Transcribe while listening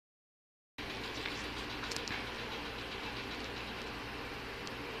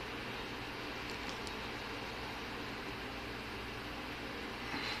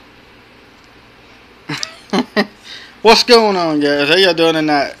What's going on, guys? How y'all doing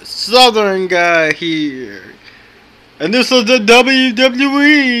tonight? Southern guy here. And this is the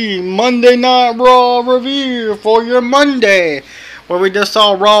WWE Monday Night Raw review for your Monday, where we just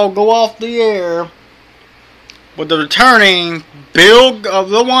saw Raw go off the air with the returning build of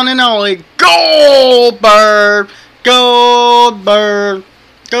the one and only Goldberg. Goldberg.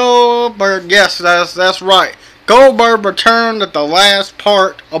 Yes, that's right. Goldberg returned at the last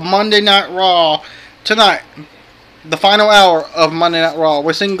part of Monday Night Raw tonight. The final hour of Monday Night Raw.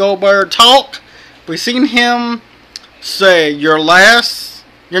 We've seen Goldberg talk. We've seen him say, you're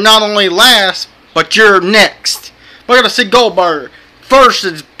not only last, but you're next. We're going to see Goldberg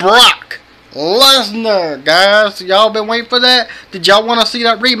versus Brock Lesnar, guys. Y'all been waiting for that? Did y'all want to see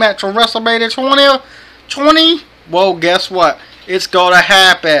that rematch from WrestleMania 20? Well, guess what? It's going to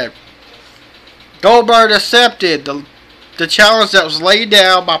happen. Goldberg accepted the challenge that was laid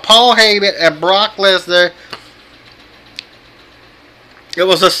down by Paul Heyman and Brock Lesnar. It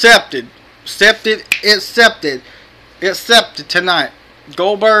was accepted tonight.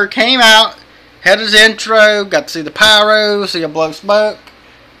 Goldberg came out, had his intro, got to see the pyro, see him blow smoke,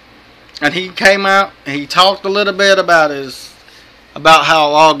 and he came out and he talked a little bit about how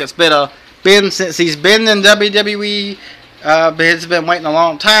long it's been since he's been in WWE. He's been waiting a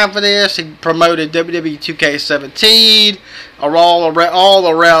long time for this. He promoted WWE 2K17 all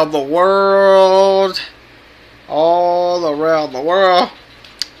around the world.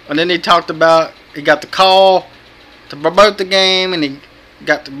 And then he talked about he got the call to promote the game, and he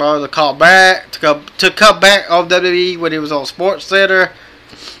got the call back to come back on WWE when he was on Sports Center.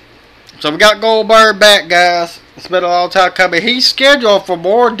 So we got Goldberg back, guys. It's been a long time coming. He's scheduled for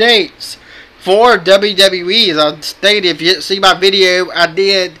more dates for WWE. As I stated, if you didn't see my video I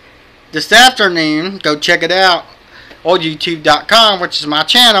did this afternoon, go check it out on YouTube.com, which is my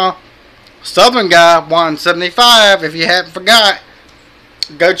channel, Southern Guy 175. If you haven't forgot,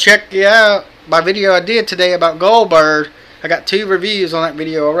 go check out my video I did today about Goldberg. I got 2 reviews on that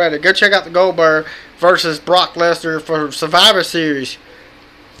video already. Go check out the Goldberg versus Brock Lesnar for Survivor Series.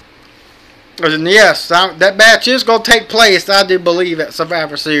 And yes, that match is going to take place, I do believe, at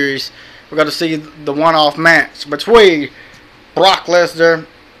Survivor Series. We're going to see the one-off match between Brock Lesnar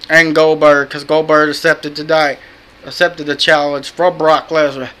and Goldberg, because Goldberg accepted the challenge from Brock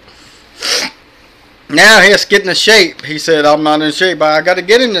Lesnar. Now he's getting in shape. He said, I'm not in shape, but I got to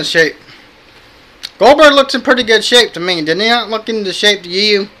get into shape. Goldberg looks in pretty good shape to me. Did he not look into shape to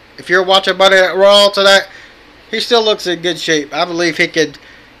you? If you're watching Monday Night Raw tonight, he still looks in good shape. I believe he could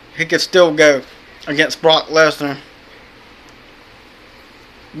still go against Brock Lesnar.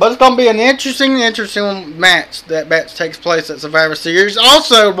 But it's going to be an interesting match. That match takes place at Survivor Series.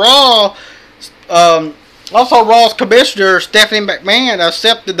 Also, Raw's commissioner, Stephanie McMahon,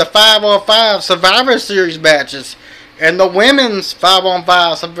 accepted the 5-on-5 Survivor Series matches and the women's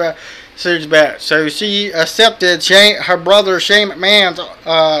 5-on-5 Survivor Series match. So she accepted her brother Shane McMahon's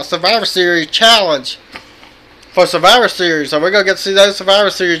Survivor Series challenge for Survivor Series. So we're going to get to see those Survivor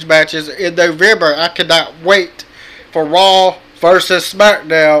Series matches in November. I cannot wait for Raw versus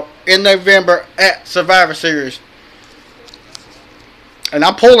SmackDown in November at Survivor Series. And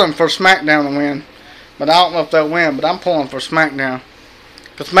I'm pulling for SmackDown to win. But I don't know if they'll win, but I'm pulling for SmackDown.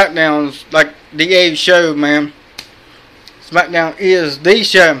 Because SmackDown's like the A show, man. SmackDown is the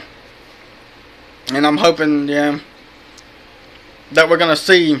show. And I'm hoping, that we're going to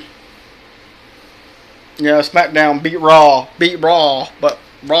see, SmackDown beat Raw. But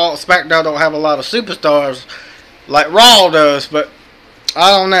SmackDown don't have a lot of superstars like Raw does. But I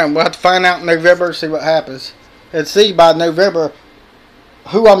don't know. We'll have to find out in November, see what happens. And see by November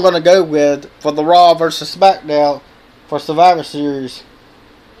who I'm going to go with for the Raw versus SmackDown for Survivor Series.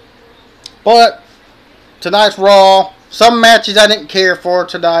 But tonight's Raw, some matches I didn't care for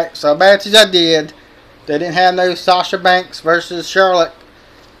tonight, some matches I did. They didn't have no Sasha Banks versus Charlotte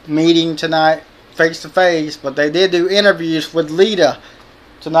meeting tonight face to face, but they did do interviews with Lita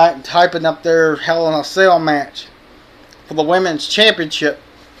tonight, typing up their Hell in a Cell match for the Women's Championship.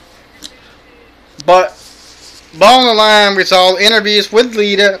 But along the line, we saw interviews with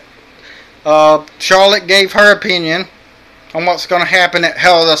Lita. Charlotte gave her opinion on what's going to happen at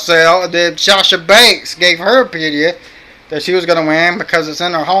Hell in a Cell. And then Sasha Banks gave her opinion that she was going to win because it's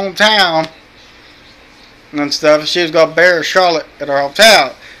in her hometown and stuff. She was going to bury Charlotte at her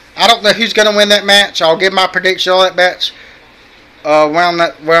hometown. I don't know who's going to win that match. I'll give my prediction on that match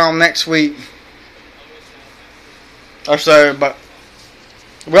around next week or so. But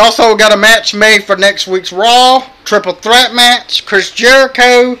we also got a match made for next week's Raw. Triple threat match. Chris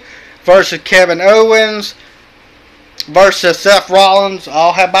Jericho versus Kevin Owens versus Seth Rollins.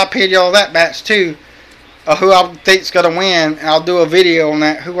 I'll have my opinion on that match too who I think's gonna win, and I'll do a video on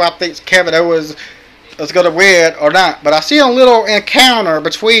that. Who I think's Kevin Owens is gonna win or not. But I see a little encounter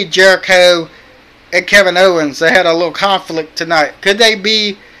between Jericho and Kevin Owens. They had a little conflict tonight. Could they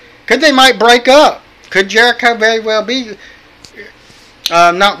might break up? Could Jericho very well be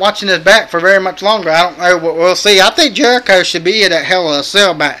not watching his back for very much longer? I don't know. We'll see. I think Jericho should be in that Hell in a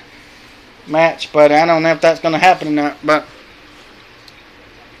Cell match, but I don't know if that's going to happen or not. But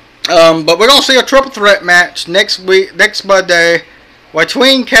we're going to see a triple threat match next Monday,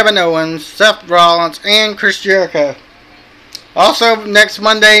 between Kevin Owens, Seth Rollins, and Chris Jericho. Also, next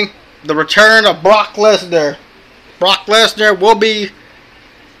Monday, the return of Brock Lesnar. Brock Lesnar will be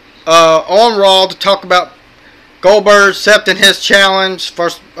on Raw to talk about Goldberg accepting his challenge for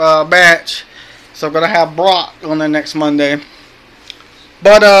match. So we're gonna have Brock on the next Monday.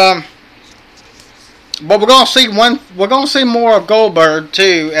 But we're gonna see more of Goldberg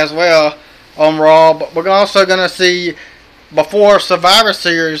too as well on Raw. But we're also gonna see, before Survivor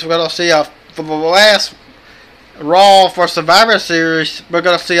Series, we're gonna see for the last Raw for Survivor Series, we're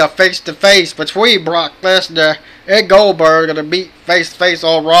gonna see a face-to-face between Brock Lesnar and Goldberg. Gonna beat face-to-face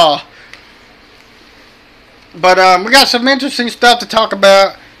on Raw. But we got some interesting stuff to talk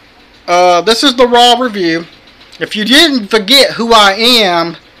about. This is the Raw review. If you didn't forget who I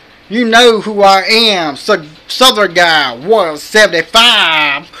am, you know who I am. Southern Guy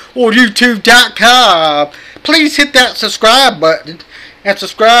 175 on YouTube.com. Please hit that subscribe button and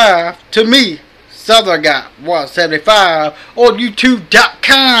subscribe to me, Southern Guy 175 on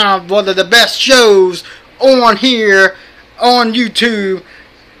YouTube.com. One of the best shows on here on YouTube.com.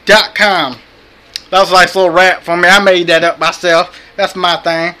 That was a nice little rap for me. I made that up myself. That's my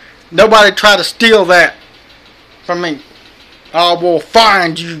thing. Nobody try to steal that from me. I will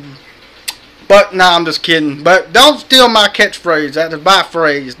find you. But, nah, I'm just kidding. But don't steal my catchphrase. That is my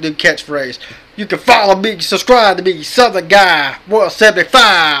phrase, new catchphrase. You can follow me, subscribe to me, Southern Guy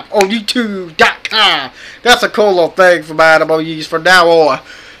 175 on YouTube.com. That's a cool little thing for mine I'm going to use from now on.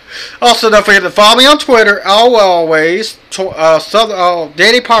 Also, don't forget to follow me on Twitter, always,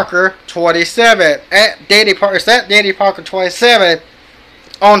 Danny Parker 27 at Danny Parker. It's at Danny Parker 27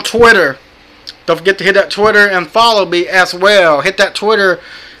 on Twitter. Don't forget to hit that Twitter and follow me as well. Hit that Twitter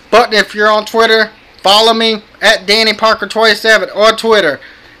button if you're on Twitter. Follow me at Danny Parker 27 on Twitter.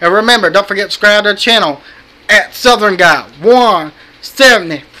 And remember, don't forget to subscribe to the channel at Southern Guy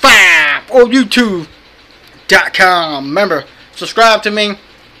 175 on YouTube.com. Remember, subscribe to me.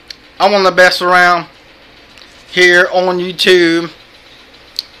 I'm one of the best around here on YouTube.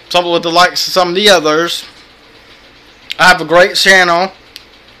 Some with the likes of some of the others. I have a great channel.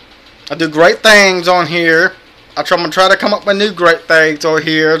 I do great things on here. I'm going to try to come up with new great things over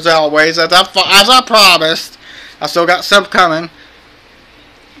here as always. As I promised. I still got some coming.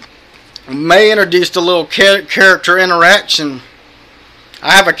 I may introduce a little character interaction.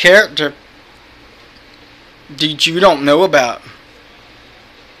 I have a character that you don't know about.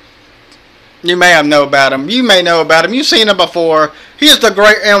 You may have known about him. You may know about him. You've seen him before. He is the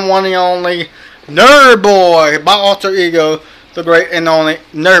great and one and only Nerd Boy. My alter ego, the great and only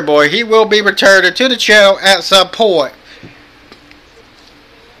Nerd Boy. He will be returning to the channel at some point.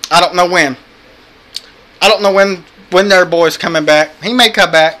 I don't know when. I don't know when Nerd Boy's coming back. He may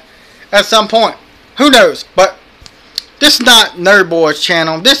come back at some point. Who knows? But this is not Nerd Boy's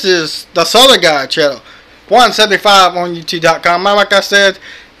channel. This is the Southern Guy channel. 175 on YouTube.com. Like I said,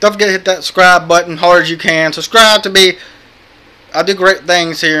 don't forget to hit that subscribe button hard as you can. Subscribe to me. I do great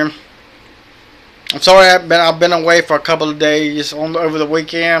things here. I'm sorry I've been away for a couple of days over the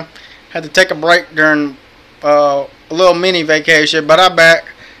weekend. Had to take a break during a little mini vacation, but I'm back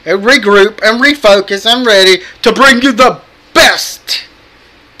and regroup and refocus. I'm ready to bring you the best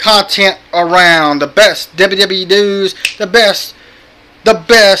content around, the best WWE news, the best of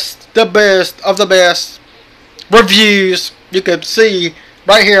the best reviews you could see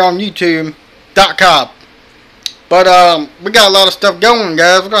right here on YouTube.com. But we got a lot of stuff going,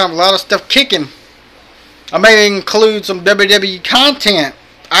 guys. We're gonna have a lot of stuff kicking. I may include some WWE content.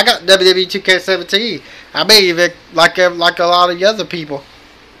 I got WWE 2K17. I may even, like a lot of the other people,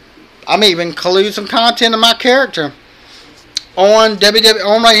 I may even include some content of my character on WWE,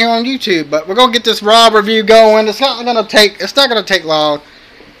 on right here on YouTube. But we're gonna get this Raw review going. It's not gonna take long.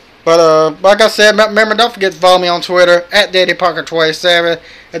 But like I said, remember, don't forget to follow me on Twitter at Danny Parker 27,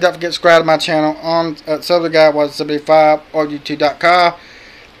 and don't forget to subscribe to my channel on Southern Guy 175 on YouTube.com.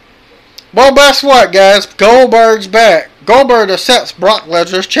 Well, guess what, guys? Goldberg's back. Goldberg accepts Brock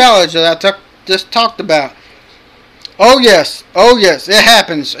Lesnar's challenge that I just talked about. Oh yes, it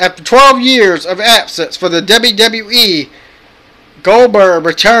happens. After 12 years of absence for the WWE, Goldberg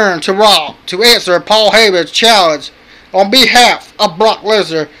returned to Raw to answer Paul Heyman's challenge on behalf of Brock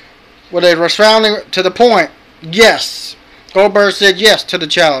Lesnar with a resounding to the point yes. Goldberg said yes to the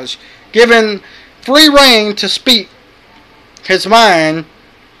challenge, given free reign to speak his mind.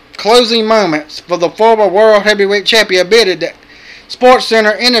 Closing moments for the former World Heavyweight Champion admitted that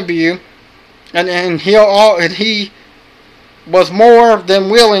SportsCenter interview, and he was more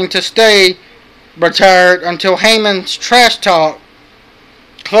than willing to stay retired until Heyman's trash talk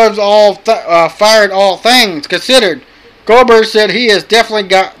fired all things considered. Goldberg said he has definitely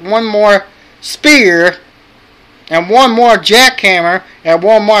got one more spear and one more jackhammer and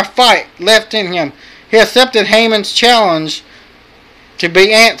one more fight left in him. He accepted Heyman's challenge to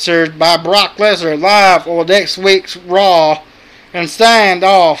be answered by Brock Lesnar live on next week's Raw and signed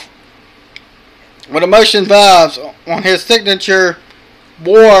off with emotion vibes on his signature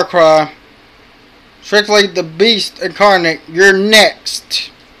war cry, strictly the Beast Incarnate, "You're next."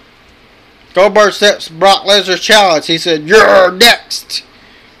 Goldberg accepts Brock Lesnar's challenge. He said, "You're next."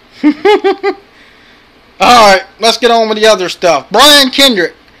 Alright, let's get on with the other stuff. Brian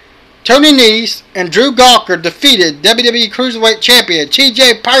Kendrick, Tony Nese, and Drew Gawker defeated WWE Cruiserweight Champion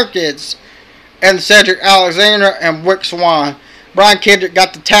TJ Perkins and Cedric Alexander and Rick Swann. Brian Kendrick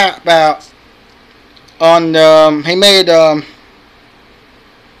got the tap out on, he made, got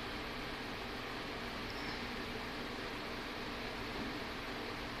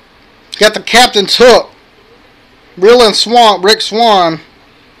the captain's hook. Rick Swann.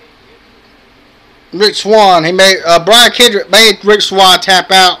 He made, Brian Kendrick made Rick Swann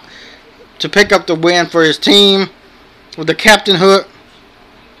tap out to pick up the win for his team with the captain hook.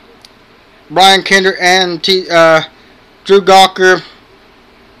 Brian Kendrick and Drew Gawker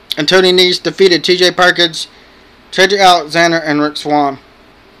and Tony Nese defeated TJ Perkins, Cedric Alexander, and Rick Swann.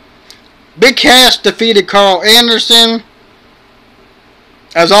 Big Cass defeated Carl Anderson,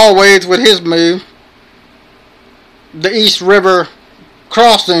 as always with his move, the East River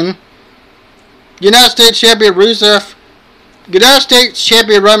Crossing. United States Champion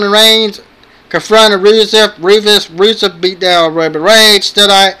Roman Reigns confronted Rusev beat down Roman Reigns,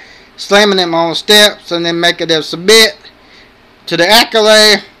 Steadite, slamming him on the steps and then making them submit to the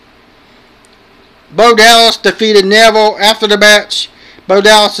accolade. Bo Dallas defeated Neville after the match. Bo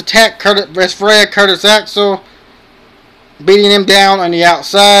Dallas attacked his friend Curtis Axel, beating him down on the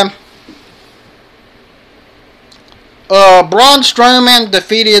outside. Braun Strowman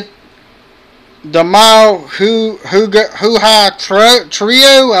defeated the Mile Hoo-Ha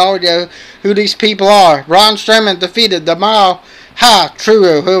Trio. I don't know who these people are. Braun Strowman defeated the Mile High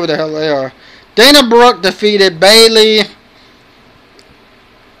Trio, whoever the hell they are. Dana Brooke defeated Bayley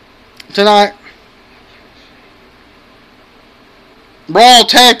tonight. Raw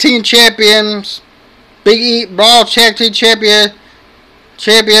Tag Team Champions Raw Tag Team Champion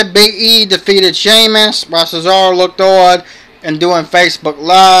Big E defeated Sheamus while Cesaro looked on and doing Facebook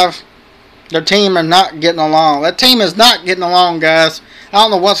Live. Their team are not getting along. That team is not getting along, guys. I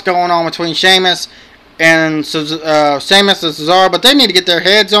don't know what's going on between Sheamus and Cesaro, but they need to get their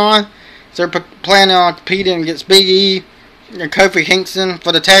heads on. So they're planning on competing against Big E and Kofi Kingston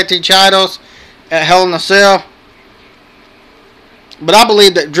for the tag team titles at Hell in a Cell. But I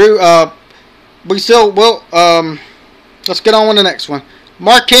believe that Drew, we still will, let's get on with the next one.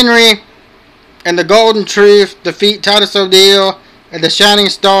 Mark Henry and the Golden Truth defeat Titus O'Neil and the Shining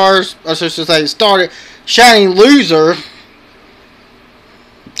Stars, I should say, Shining Loser.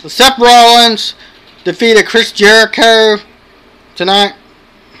 Seth Rollins defeated Chris Jericho tonight.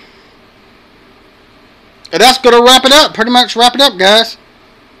 And that's going to wrap it up. Pretty much wrap it up, guys.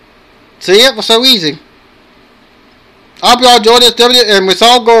 See, it was so easy. I hope y'all enjoyed this video. And we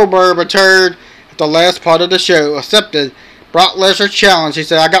saw Goldberg return at the last part of the show. Accepted Brock Lesnar's challenge. He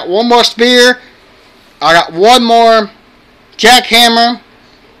said, I got one more spear. I got one more jackhammer.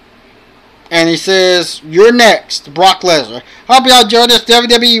 And he says, you're next, Brock Lesnar. I hope y'all enjoyed this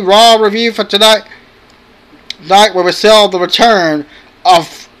WWE Raw review for tonight. Where we sell the return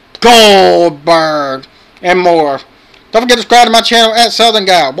of Goldberg and more. Don't forget to subscribe to my channel at Southern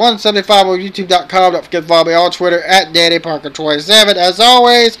Guy 175 on YouTube.com. Don't forget to follow me on Twitter at DaddyParker27. As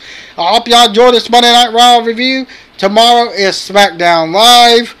always, I hope y'all enjoyed this Monday Night Raw review. Tomorrow is SmackDown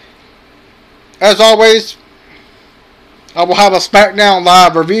Live. As always, I will have a SmackDown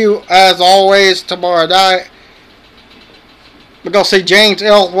Live review, as always, tomorrow night. We're going to see James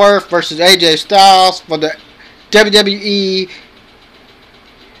Ellsworth versus AJ Styles for the WWE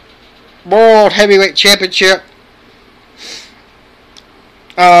World Heavyweight Championship.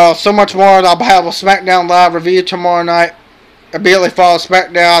 So much more. I'll have a SmackDown Live review tomorrow night. Immediately follow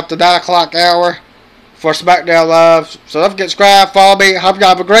SmackDown at the 9 o'clock hour. for SmackDown Live. So don't forget to subscribe, follow me. Hope you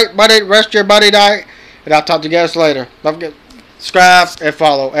have a great Monday, rest of your Monday night. And I'll talk to you guys later. Don't forget to subscribe and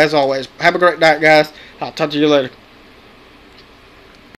follow, as always. Have a great night, guys. I'll talk to you later.